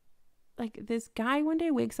 like this guy one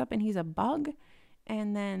day wakes up and he's a bug,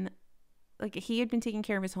 and then like he had been taking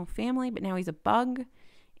care of his whole family, but now he's a bug,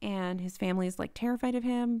 and his family is like terrified of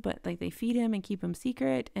him, but like they feed him and keep him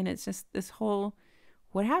secret, and it's just this whole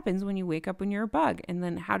what happens when you wake up when you're a bug, and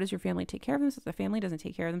then how does your family take care of themselves? The family doesn't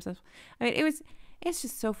take care of themselves. I mean, it's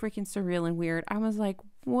just so freaking surreal and weird. I was like,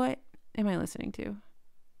 what am I listening to?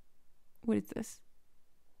 What is this?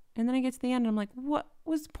 And then I get to the end and I'm like, what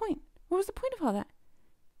was the point? What was the point of all that?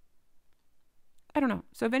 I don't know.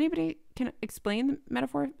 So if anybody can explain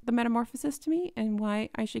the metamorphosis to me and why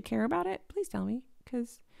I should care about it, please tell me,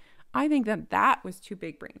 because I think that was too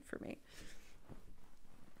big brain for me.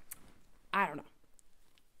 I don't know.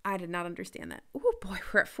 I did not understand that. Oh boy,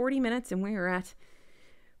 we're at 40 minutes and we are at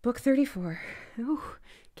book 34. Ooh,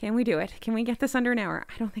 can we do it? Can we get this under an hour?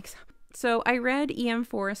 I don't think so. So I read E.M.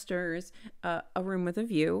 Forster's A Room with a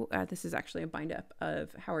View. This is actually a bind-up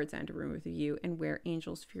of Howard Zahn, A Room with a View, and Where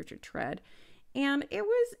Angels Fear to Tread. And it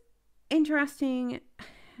was interesting.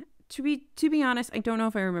 To be honest, I don't know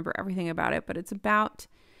if I remember everything about it, but it's about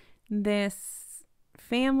this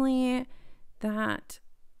family that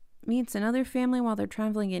meets another family while they're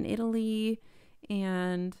traveling in Italy,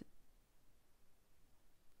 and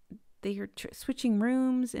they are switching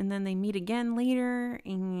rooms, and then they meet again later,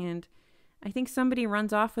 and I think somebody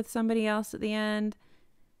runs off with somebody else at the end.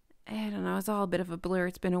 I don't know, it's all a bit of a blur.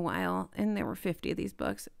 It's been a while, and there were 50 of these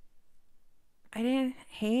books. I didn't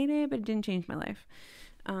hate it, but it didn't change my life.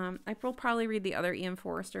 I will probably read the other E.M.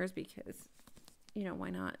 Forsters because, why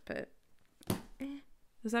not? But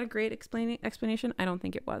was that a great explanation? I don't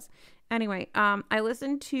think it was. Anyway, I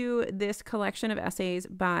listened to this collection of essays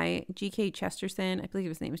by G.K. Chesterton. I believe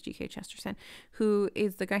his name is G.K. Chesterton, who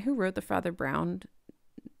is the guy who wrote the Father Brown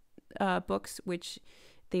books, which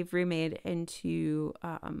they've remade into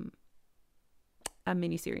a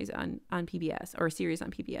miniseries on PBS, or a series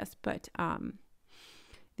on PBS. But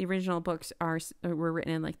the original books were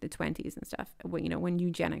written in like the 20s and stuff, when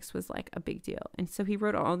eugenics was like a big deal. And so he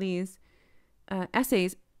wrote all these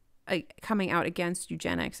essays coming out against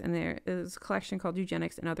eugenics, and there is a collection called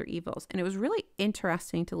Eugenics and Other Evils, and it was really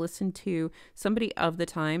interesting to listen to somebody of the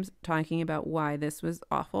times talking about why this was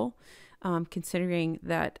awful. considering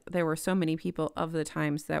that there were so many people of the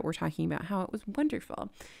times that were talking about how it was wonderful.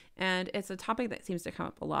 And it's a topic that seems to come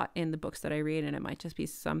up a lot in the books that I read, and it might just be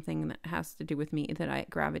something that has to do with me that I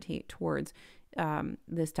gravitate towards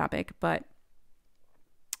this topic. But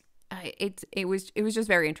it was just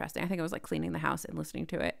very interesting. I think I was like cleaning the house and listening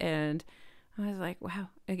to it, and I was like, wow.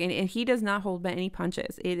 Again, and he does not hold any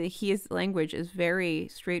punches. His language is very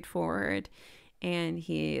straightforward, and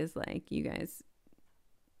he is like, you guys,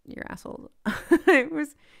 you're assholes. it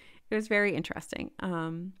was very interesting.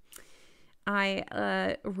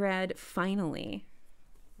 I finally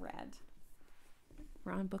read.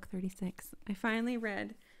 We're on book 36. I finally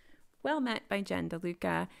read Well Met by Jen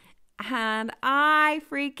DeLuca. And I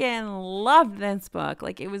freaking loved this book.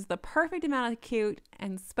 Like, it was the perfect amount of cute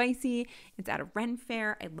and spicy. It's at a Ren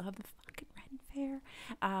Fair. I love the fucking Ren Fair.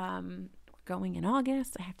 We're going in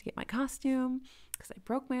August. I have to get my costume because I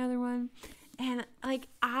broke my other one. And like,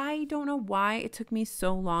 I don't know why it took me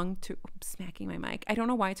so long to, I'm smacking my mic. I don't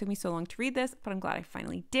know why it took me so long to read this, but I'm glad I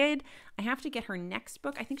finally did. I have to get her next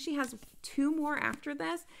book. I think she has 2 more after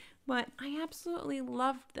this, but I absolutely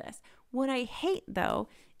loved this. What I hate though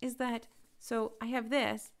is that, so I have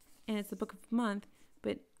this and it's the book of the month,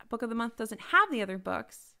 but book of the month doesn't have the other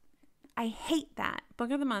books. I hate that.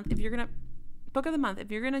 Book of the month, if you're going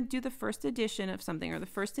to do the first edition of something or the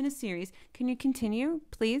first in a series, can you continue,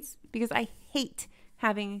 please? Because I hate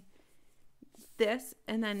having this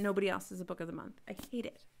and then nobody else is a book of the month. I hate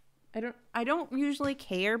it. I don't usually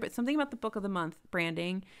care, but something about the book of the month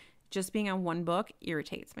branding just being on one book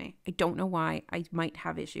irritates me. I don't know why. I might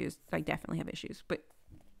have issues. I definitely have issues, but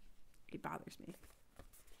it bothers me.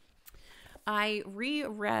 I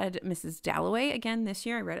reread Mrs. Dalloway again this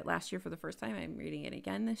year. I read it last year for the first time. I'm reading it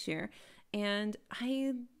again this year. And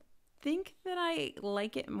I think that I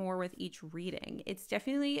like it more with each reading. It's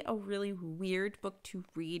definitely a really weird book to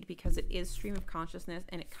read because it is stream of consciousness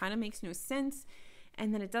and it kind of makes no sense.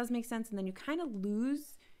 And then it does make sense. And then you kind of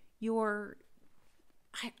lose your...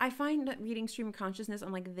 I find that reading stream of consciousness,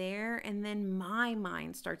 I'm like there, and then my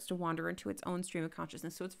mind starts to wander into its own stream of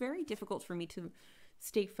consciousness. So it's very difficult for me to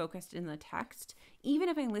stay focused in the text. Even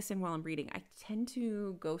if I listen while I'm reading, I tend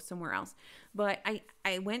to go somewhere else. But I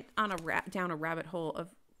went on down a rabbit hole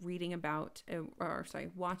of reading about,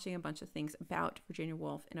 watching a bunch of things about Virginia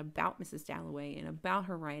Woolf and about Mrs. Dalloway and about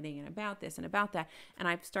her writing and about this and about that. And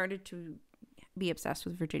I've started to be obsessed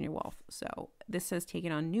with Virginia Woolf. So this has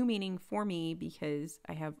taken on new meaning for me because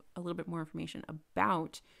I have a little bit more information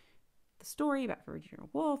about the story, about Virginia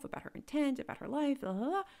Woolf, about her intent, about her life, blah, blah,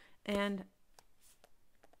 blah. And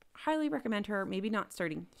highly recommend her. Maybe not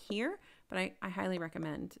starting here, but I highly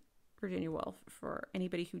recommend Virginia Woolf for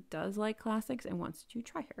anybody who does like classics and wants to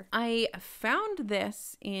try her. I found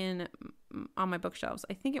this on my bookshelves.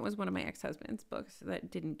 I think it was one of my ex-husband's books that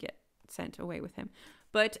didn't get sent away with him.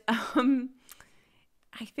 But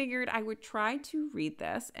I figured I would try to read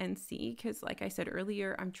this and see, because like I said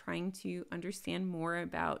earlier, I'm trying to understand more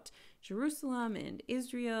about Jerusalem and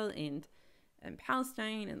Israel and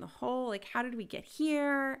Palestine and the whole, like, how did we get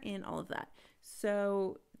here and all of that.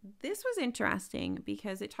 So this was interesting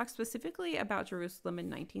because it talks specifically about Jerusalem in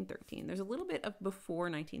 1913. There's a little bit of before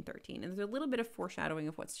 1913, and there's a little bit of foreshadowing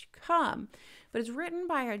of what's to come, but it's written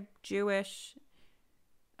by a Jewish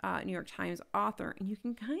New York Times author, and you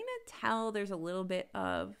can kind of tell there's a little bit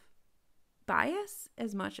of bias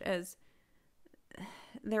as much as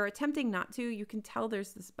they're attempting not to. You can tell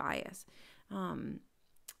there's this bias.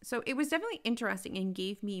 So it was definitely interesting and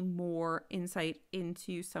gave me more insight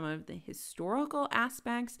into some of the historical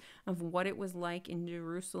aspects of what it was like in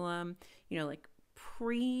Jerusalem, you know, like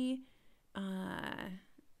pre-Israeli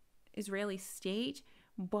state,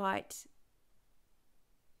 but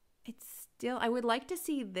it's still, I would like to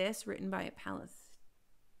see this written by a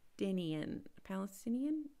Palestinian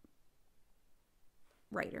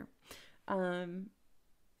writer,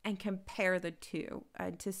 and compare the two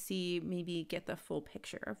to see, maybe get the full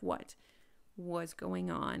picture of what was going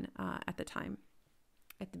on at the time,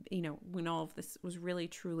 when all of this was really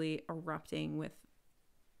truly erupting with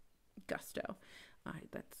gusto.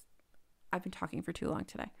 I've been talking for too long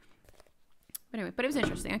today. But anyway, it was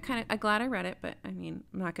interesting. I'm glad I read it, but I mean,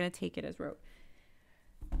 I'm not going to take it as rote.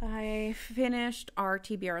 I finished our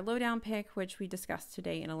TBR Lowdown pick, which we discussed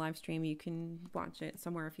today in a live stream. You can watch it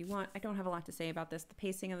somewhere if you want. I don't have a lot to say about this. The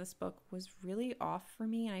pacing of this book was really off for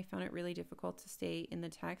me, and I found it really difficult to stay in the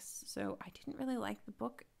text. So I didn't really like the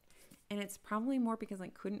book And it's probably more because I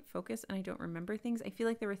couldn't focus and I don't remember things. I feel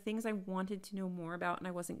like there were things I wanted to know more about and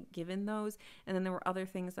I wasn't given those. And then there were other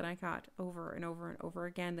things that I got over and over and over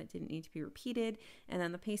again that didn't need to be repeated. And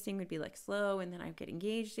then the pacing would be like slow, and then I'd get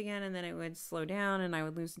engaged again, and then it would slow down and I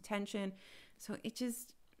would lose attention. So it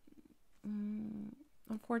just,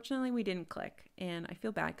 unfortunately, we didn't click. And I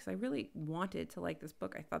feel bad because I really wanted to like this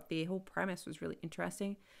book. I thought the whole premise was really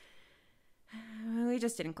interesting. We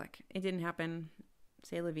just didn't click. It didn't happen.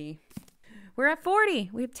 C'est la vie. We're at 40.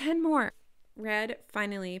 We have 10 more. Read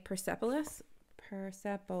finally Persepolis.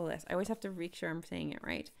 Persepolis. I always have to make sure I'm saying it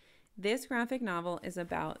right. This graphic novel is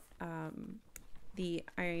about the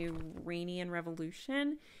Iranian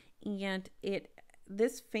Revolution, and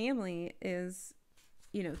this family is,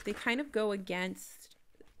 they kind of go against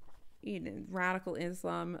radical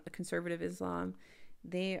Islam, conservative Islam.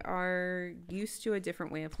 They are used to a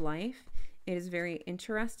different way of life. It is very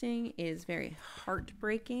interesting. It is very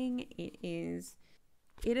heartbreaking. It is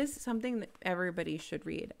something that everybody should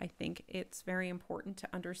read. I think it's very important to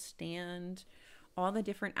understand all the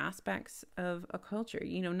different aspects of a culture.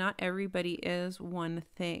 Not everybody is one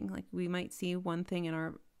thing. Like, we might see one thing in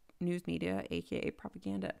our news media, aka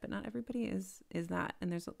propaganda, but not everybody is that.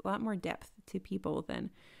 And there's a lot more depth to people than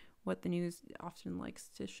what the news often likes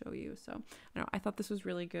to show you. So I thought this was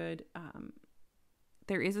really good.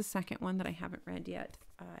 There is a second one that I haven't read yet.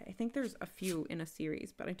 I think there's a few in a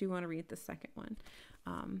series, but I do want to read the second one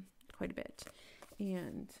quite a bit.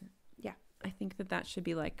 And yeah, I think that should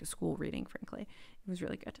be like a school reading, frankly. It was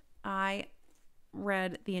really good. I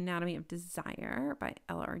read The Anatomy of Desire by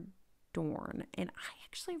L.R. Dorn, and I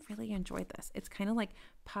actually really enjoyed this. It's kind of like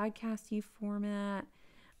podcast-y format.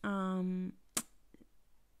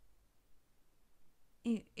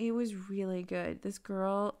 It was really good. This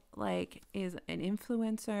girl is an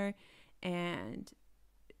influencer, and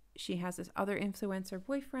she has this other influencer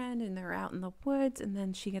boyfriend, and they're out in the woods, and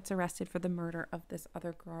then she gets arrested for the murder of this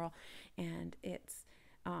other girl, and it's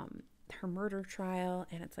her murder trial,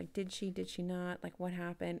 and it's like, did she not, like, what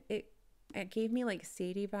happened? It gave me like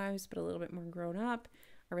Sadie vibes, but a little bit more grown up.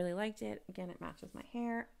 I really liked it. Again, it matches my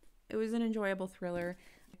hair. It was an enjoyable thriller.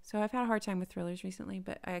 So I've had a hard time with thrillers recently,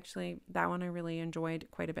 but that one I really enjoyed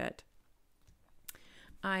quite a bit.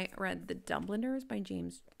 I read The Dubliners by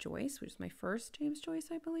James Joyce, which is my first James Joyce,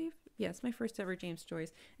 I believe. Yes, my first ever James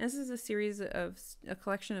Joyce. And this is a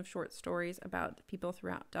collection of short stories about people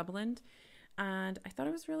throughout Dublin. And I thought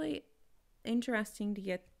it was really interesting to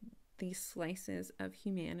get these slices of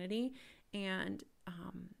humanity. And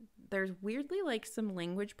there's weirdly like some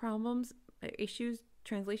language problems,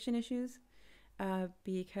 translation issues,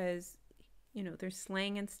 because there's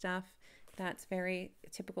slang and stuff that's very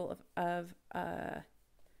typical of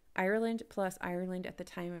Ireland, plus Ireland at the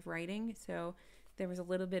time of writing. So there was a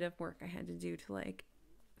little bit of work I had to do to like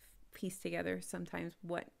piece together sometimes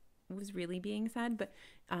what was really being said, but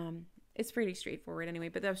it's pretty straightforward anyway.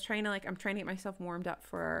 But I'm trying to get myself warmed up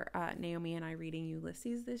for Naomi and I reading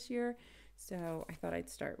Ulysses this year. So I thought I'd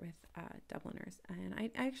start with Dubliners, and I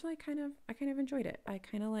actually kind of enjoyed it. I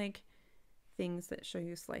kind of like things that show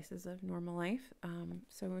you slices of normal life.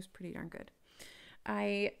 So it was pretty darn good.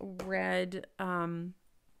 I read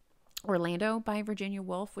Orlando by Virginia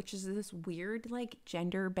Woolf, which is this weird like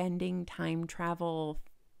gender bending time travel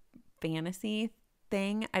fantasy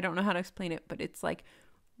thing. I don't know how to explain it, but it's like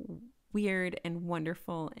weird and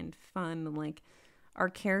wonderful and fun. Like, our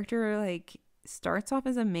character like starts off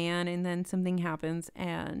as a man, and then something happens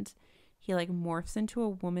and he like morphs into a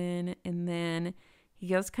woman, and then he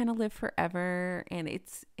goes kind of live forever, and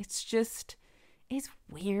it's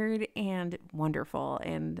weird and wonderful,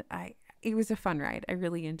 and it was a fun ride. I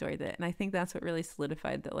really enjoyed it, and I think that's what really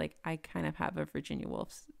solidified that like I kind of have a Virginia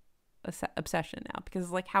Woolf's obsession now,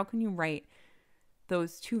 because like, how can you write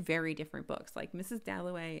those two very different books? Like, Mrs.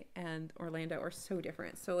 Dalloway and Orlando are so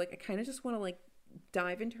different. So like, I kind of just want to like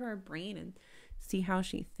dive into her brain and see how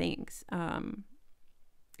she thinks.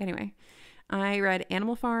 Anyway, I read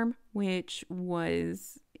Animal Farm, which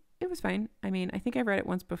was fine. I mean, I think I've read it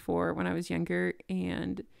once before when I was younger,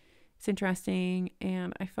 and it's interesting,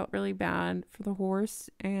 and I felt really bad for the horse,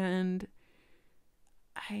 and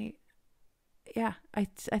I think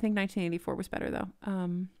 1984 was better though.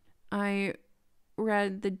 I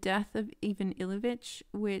read The Death of Ivan Ilyich,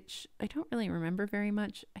 which I don't really remember very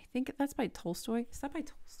much. I think that's by Tolstoy. Is that by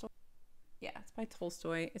Tolstoy? Yeah, it's by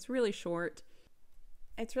Tolstoy. It's really short.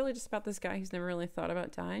 It's really just about this guy who's never really thought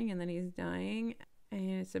about dying, and then he's dying,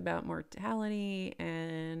 and it's about mortality,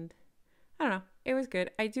 and I don't know. It was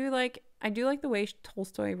good. I do like the way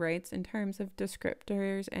Tolstoy writes in terms of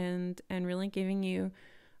descriptors and really giving you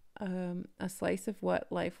a slice of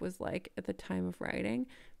what life was like at the time of writing.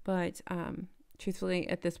 But truthfully,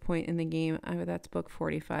 at this point in the game, that's book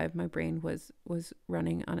 45. My brain was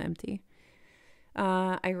running on empty.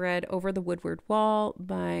 I read Over the Woodward Wall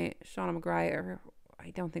by Shauna McGuire. I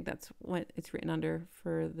don't think that's what it's written under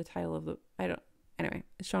for the title of the, anyway,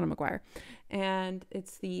 it's Shauna McGuire. And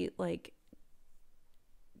it's the like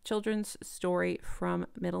children's story from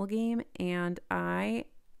Middle Game. And I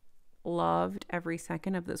loved every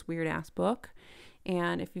second of this weird ass book.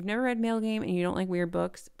 And if you've never read Middle Game and you don't like weird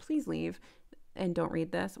books, please leave and don't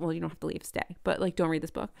read this. Well, you don't have to leave, stay, but like, don't read this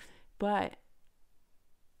book. But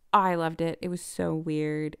I loved it. It was so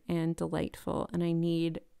weird and delightful. And I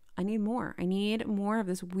need more. I need more of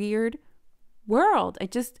this weird world. I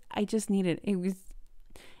just needed it.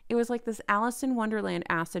 It was like this Alice in Wonderland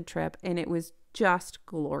acid trip, and it was just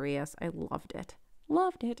glorious. I loved it.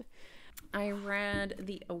 I read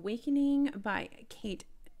The Awakening by Kate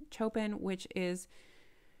Chopin, which is,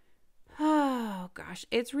 oh gosh,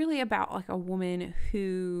 it's really about like a woman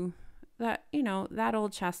who, that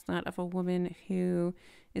old chestnut of a woman who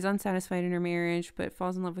is unsatisfied in her marriage but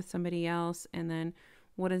falls in love with somebody else, and then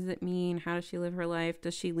what does it mean? How does she live her life?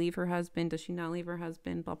 Does she leave her husband? Does she not leave her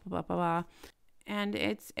husband? Blah, blah, blah, blah, blah. And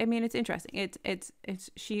it's interesting. It's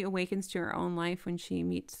she awakens to her own life when she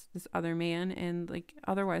meets this other man, and like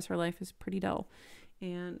otherwise her life is pretty dull.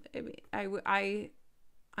 And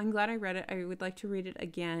I'm glad I read it. I would like to read it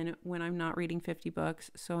again when I'm not reading 50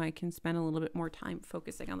 books, so I can spend a little bit more time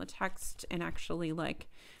focusing on the text and actually like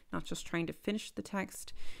not just trying to finish the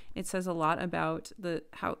text. It says a lot about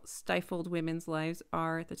how stifled women's lives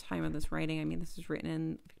are at the time of this writing. I mean, this is written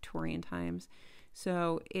in Victorian times,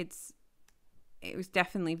 so it was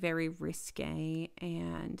definitely very risque,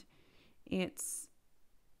 and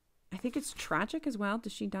I think it's tragic as well.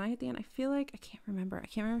 Does she die at the end? I feel like I can't remember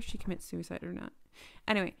if she commits suicide or not.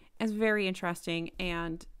 Anyway, it's very interesting,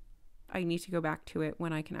 and I need to go back to it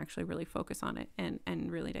when I can actually really focus on it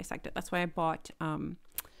and really dissect it. That's why I bought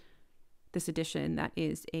this edition that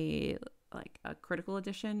is a critical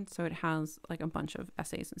edition, so it has like a bunch of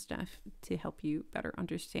essays and stuff to help you better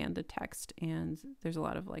understand the text, and there's a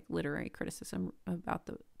lot of like literary criticism about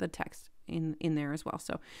the text in there as well.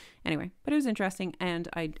 So anyway, but it was interesting, and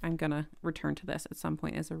I'm gonna return to this at some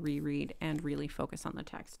point as a reread and really focus on the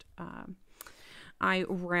text. I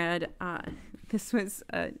read this was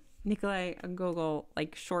a Nikolai Gogol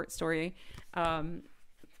like short story that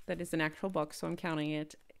is an actual book, so I'm counting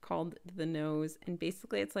it, called The Nose. And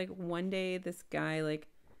basically it's like one day this guy like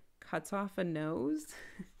cuts off a nose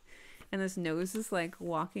and this nose is like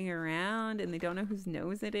walking around and they don't know whose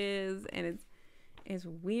nose it is, and it's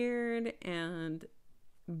weird and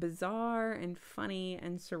bizarre and funny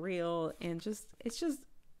and surreal, and it's just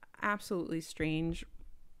absolutely strange.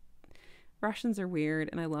 Russians are weird,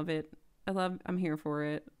 and I love it. I'm here for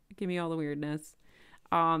it. Give me all the weirdness.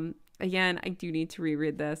 Again, I do need to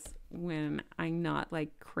reread this when I'm not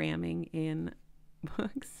like cramming in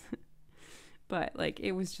books. But like,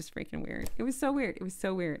 it was just freaking weird. It was so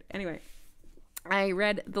weird. Anyway, I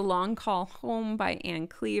read The Long Call Home by Anne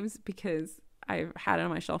Cleeves because I've had it on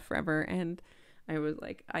my shelf forever, and I was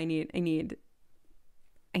like, I need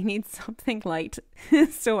something light.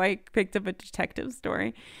 So I picked up a detective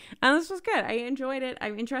story, and this was good. I enjoyed it.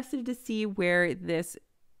 I'm interested to see where this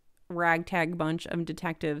ragtag bunch of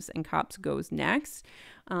detectives and cops goes next.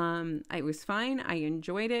 It was fine. I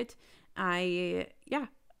enjoyed it. I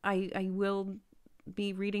will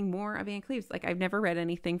be reading more of Anne Cleeves. Like, I've never read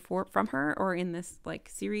anything from her or in this like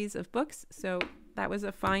series of books, so that was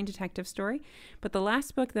a fine detective story. But the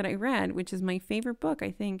last book that I read, which is my favorite book,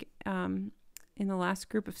 I think, in the last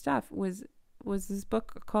group of stuff, was this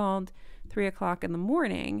book called 3 o'clock in the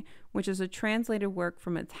Morning, which is a translated work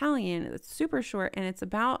from Italian. It's super short, and it's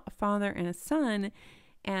about a father and a son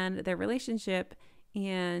and their relationship.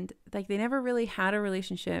 And like, they never really had a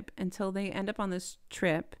relationship until they end up on this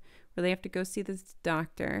trip where they have to go see this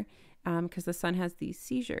doctor because the son has these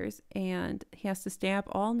seizures, and he has to stay up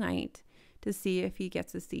all night to see if he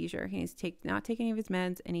gets a seizure. He's not taking any of his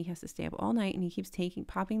meds, and he has to stay up all night, and he keeps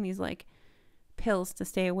popping these like pills to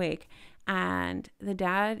stay awake. And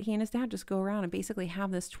he and his dad just go around and basically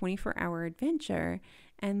have this 24-hour adventure,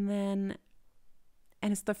 and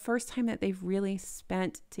it's the first time that they've really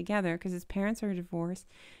spent together because his parents are divorced,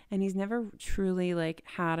 and he's never truly like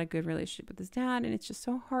had a good relationship with his dad. And it's just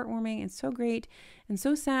so heartwarming and so great and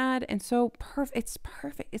so sad and so perfect. It's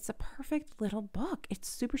perfect. It's a perfect little book. It's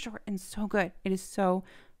super short and so good. It is so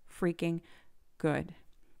freaking good.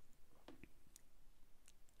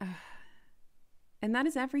 And that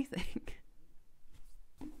is everything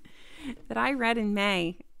that I read in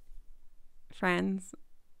May, friends.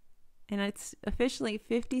 And it's officially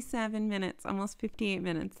 57 minutes, almost 58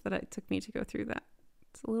 minutes that it took me to go through that.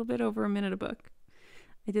 It's a little bit over a minute a book.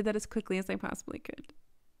 I did that as quickly as I possibly could.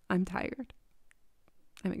 I'm tired.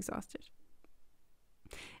 I'm exhausted.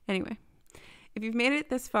 Anyway, if you've made it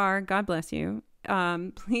this far, God bless you.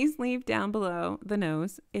 Please leave down below the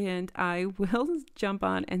nose, and I will jump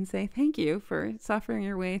on and say thank you for suffering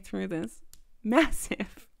your way through this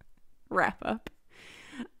massive wrap up.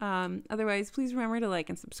 Otherwise, please remember to like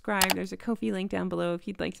and subscribe. There's a Ko-fi link down below if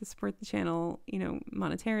you'd like to support the channel,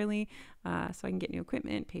 monetarily, so I can get new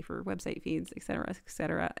equipment, pay for website feeds, etc.,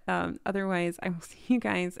 etc. Otherwise, I will see you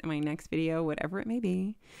guys in my next video, whatever it may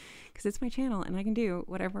be, because it's my channel and I can do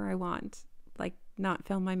whatever I want, like not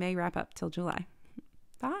film my May wrap up till July.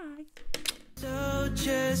 Bye. So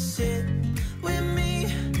just sit with me,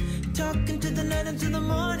 talking to the night until the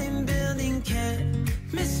morning, building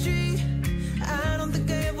chemistry. I don't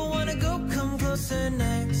think I ever wanna go come closer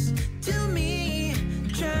next to me.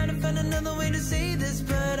 Trying to find another way to say this,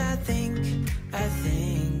 but I think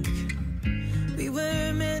we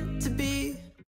were meant to be.